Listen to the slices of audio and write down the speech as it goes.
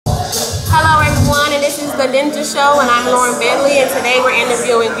The Ninja Show, and I'm Lauren Bentley, and today we're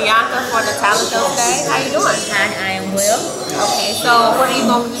interviewing Bianca for the talent show today. How you doing? I am well. Okay, so what are you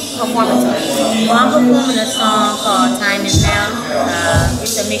going to be performing today? Well, I'm performing a song called Time Is Now.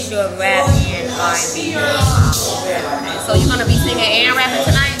 It's a mixture of rap and R&B. Okay, so you're going to be singing and rapping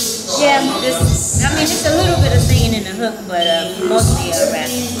tonight? Yeah, just a little bit of singing in the hook, but mostly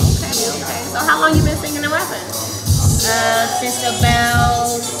rapping. Okay. So how long you been singing and rapping? Since about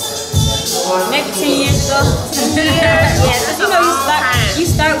maybe 10 years ago. 10 years? Yeah, you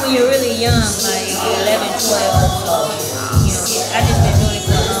start when you're really young, like 11, 12. So, I just been doing it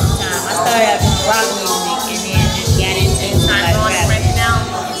for a long time. I started out doing rock music and then just got into like rap.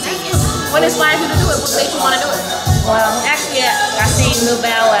 What inspired you to do it? What made you want to do it? Well, actually, I seen Lil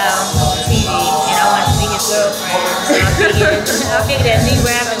Bow Wow on TV, and I wanted to be his girlfriend. So I figured that me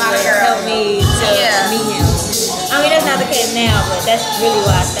rapping would help me to meet him. I mean, that's not the case now, but that's really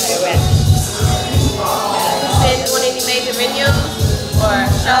why I started rapping. Been doing any major videos? Or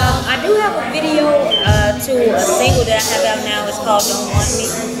I do have a video to a single that I have out now. It's called Don't Want Me.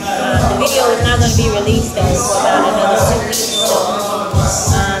 The video is not going to be released though for about another 2 weeks. So,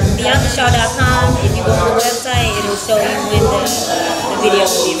 BiancaShaw.com, if you go to the website, it will show you when the video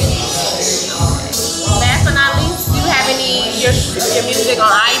will be released. Last but not least, do you have your music on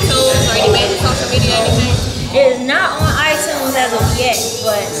iTunes or any major social media, anything? It is not on iTunes as of yet,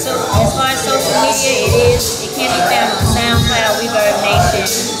 but as far as social media, it is. It can be found on SoundCloud, Reverb Nation.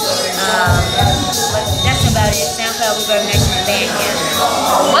 That's about it. SoundCloud, Reverb Nation, and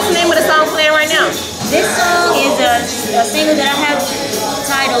Bianca. What's the name of the song playing right now? This song is a single that I have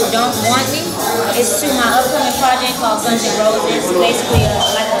titled Don't Want Me. It's to my upcoming project called Guns N' Roses. Basically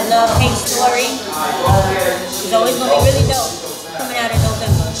like a love-hate story. So it's going to be really dope. Coming out in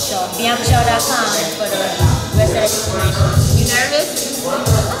November. So BiancaShaw.com for the rest of the information. You nervous?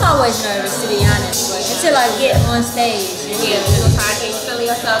 I'm always nervous, to be honest, but until I get on stage. Yeah, can you feel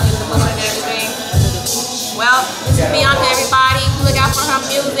yourself in the book and everything? Well, this is Bianca, everybody. Look out for her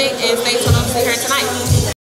music and stay tuned.